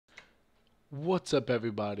What's up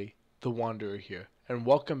everybody, The Wanderer here, and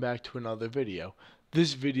welcome back to another video.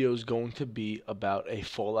 This video is going to be about a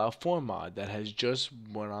Fallout 4 mod that has just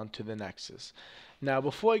went on to the Nexus. Now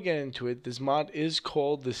before I get into it, this mod is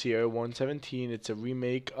called the Sierra 117. It's a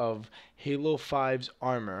remake of Halo 5's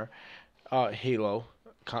armor, Halo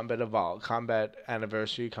Combat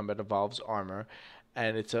Anniversary, Combat Evolved's armor,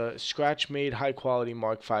 and it's a scratch-made, high-quality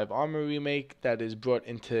Mark 5 armor remake that is brought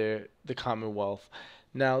into the Commonwealth.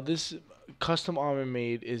 Now, this custom armor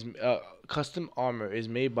is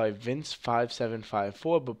made by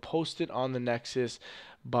Vince5754, but posted on the Nexus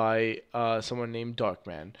by someone named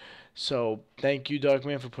Darkman. So thank you,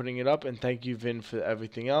 Darkman, for putting it up, and thank you, Vin, for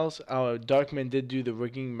everything else. Darkman did do the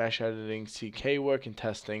rigging, mesh editing, CK work, and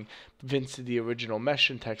testing. Vince did the original mesh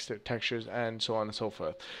and textures, and so on and so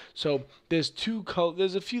forth. So there's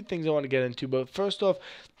a few things I want to get into, but first off,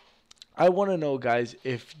 I want to know, guys,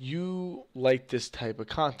 if you like this type of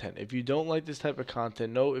content. If you don't like this type of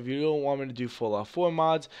content, no. If you don't want me to do Fallout 4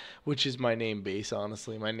 mods, which is my name base,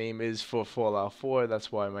 honestly. My name is for Fallout 4.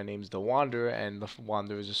 That's why my name's The Wanderer, and The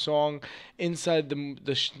Wanderer is a song inside the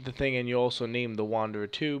thing, and you also name The Wanderer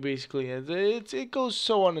too, basically. It goes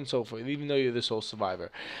so on and so forth, even though you're the sole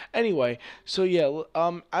survivor. Anyway, so yeah,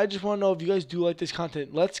 I just want to know if you guys do like this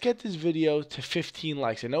content. Let's get this video to 15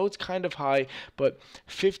 likes. I know it's kind of high, but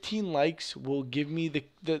 15 likes will give me the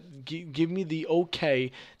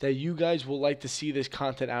okay that you guys will like to see this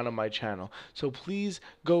content out on my channel. So please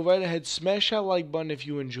go right ahead, smash that like button if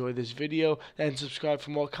you enjoy this video, and subscribe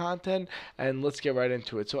for more content, and let's get right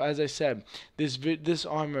into it. So as I said, this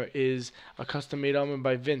armor is a custom made armor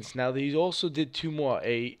by Vince. Now he also did two more,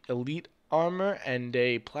 a elite armor and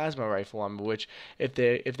a plasma rifle armor, which if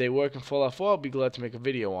they work in Fallout 4, I'll be glad to make a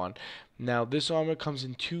video on. Now this armor comes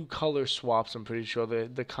in two color swaps, I'm pretty sure,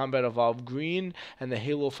 the Combat Evolved green and the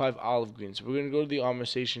Halo 5 olive green. So we're going to go to the armor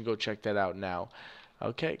station, go check that out now.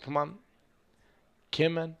 Okay, come on.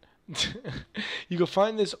 Kim, man. You can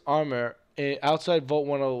find this armor outside Vault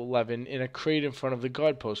 111 in a crate in front of the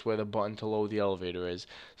guard post where the button to load the elevator is.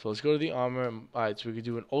 So let's go to the armor. Alright, so we could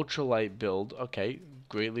do an ultralight build. Okay,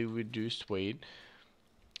 greatly reduced weight.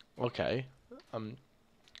 Okay.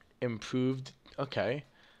 Improved. Okay.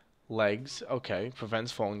 Legs. Okay.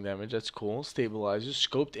 Prevents falling damage. That's cool. Stabilizers.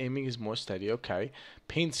 Scoped aiming is more steady. Okay.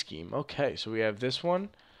 Paint scheme. Okay, so we have this one,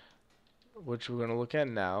 which we're going to look at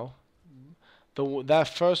now. That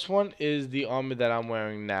first one is the armor that I'm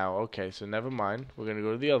wearing now. Okay, so never mind. We're going to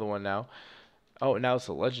go to the other one now. Oh, now it's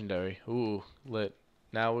a legendary. Ooh, lit.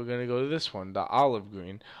 Now we're going to go to this one, the olive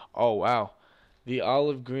green. Oh, wow. The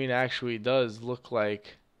olive green actually does look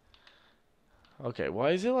like... Okay,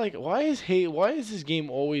 why is this game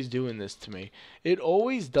always doing this to me? It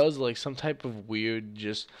always does like some type of weird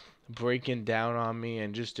just breaking down on me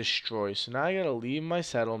and just destroy. So now I got to leave my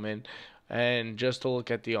settlement and just to look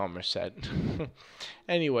at the armor set.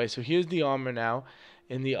 Anyway, so here's the armor now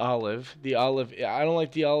in the olive. The olive, I don't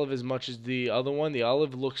like the olive as much as the other one. The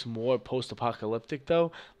olive looks more post-apocalyptic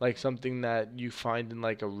though, like something that you find in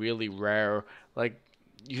like a really rare, like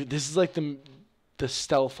this is like the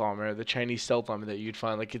stealth armor, the Chinese stealth armor that you'd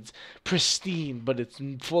find. Like it's pristine, but it's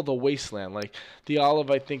for the wasteland. Like the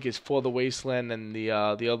olive, I think, is for the wasteland, and the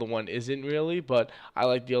other one isn't really. But I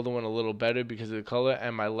like the other one a little better because of the color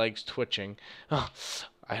and my legs twitching. I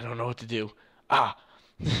don't know what to do.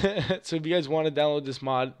 So if you guys want to download this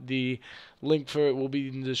mod, the link for it will be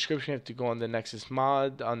in the description. You have to go on the Nexus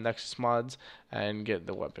MoDz and get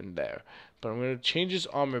the weapon there. But I'm going to change this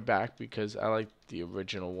armor back because I like the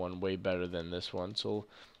original one way better than this one. So,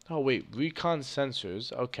 oh wait, recon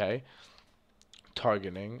sensors. Okay.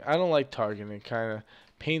 Targeting. I don't like targeting. Kind of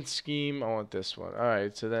paint scheme. I want this one.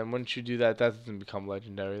 Alright, so then once you do that, that doesn't become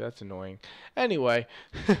legendary. That's annoying. Anyway.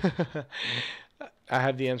 I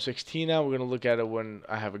have the M16 now. We're going to look at it when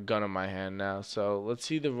I have a gun in my hand now. So let's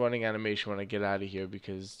see the running animation when I get out of here,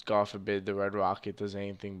 because God forbid the red rocket does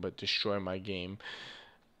anything but destroy my game.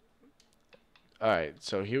 Alright,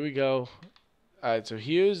 so here we go. Alright, so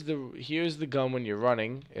here's the gun when you're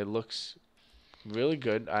running. It looks really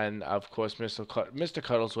good. And of course, Mr.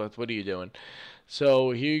 Cuddlesworth, what are you doing? So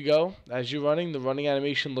here you go. As you're running, the running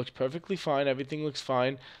animation looks perfectly fine. Everything looks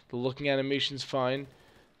fine. The looking animation's fine.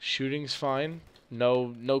 Shooting's fine.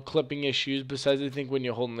 No clipping issues. Besides, I think when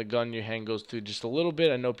you're holding the gun, your hand goes through just a little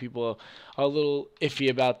bit. I know people are a little iffy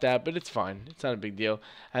about that, but it's fine. It's not a big deal.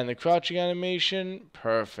 And the crouching animation,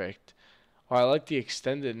 perfect. Oh, I like the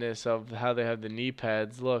extendedness of how they have the knee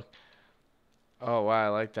pads. Look. Oh, wow, I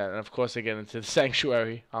like that. And, of course, I get into the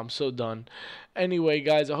sanctuary. I'm so done. Anyway,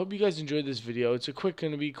 guys, I hope you guys enjoyed this video. It's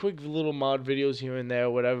gonna be quick little mod videos here and there,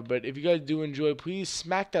 whatever. But if you guys do enjoy, please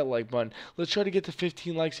smack that like button. Let's try to get to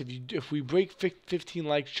 15 likes. If we break 15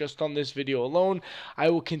 likes just on this video alone, I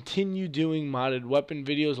will continue doing modded weapon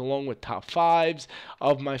videos along with top 5s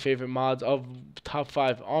of my favorite mods, of top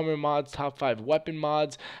 5 armor mods, top 5 weapon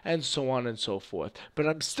mods, and so on and so forth. But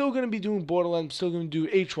I'm still gonna be doing Borderlands. I'm still gonna do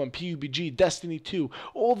H1, PUBG, Destiny 2,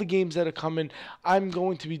 all the games that are coming. I'm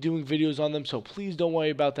going to be doing videos on them, so please don't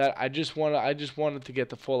worry about that. I just wanted to get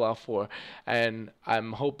the Fallout 4, and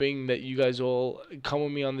I'm hoping that you guys all come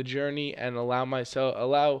with me on the journey and allow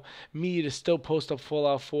me to still post up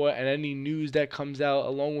Fallout 4 and any news that comes out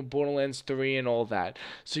along with Borderlands 3 and all that.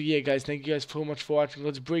 So yeah, guys, thank you guys so much for watching.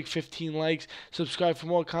 Let's break 15 likes. Subscribe for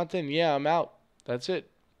more content. Yeah, I'm out. That's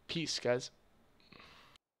it. Peace, guys.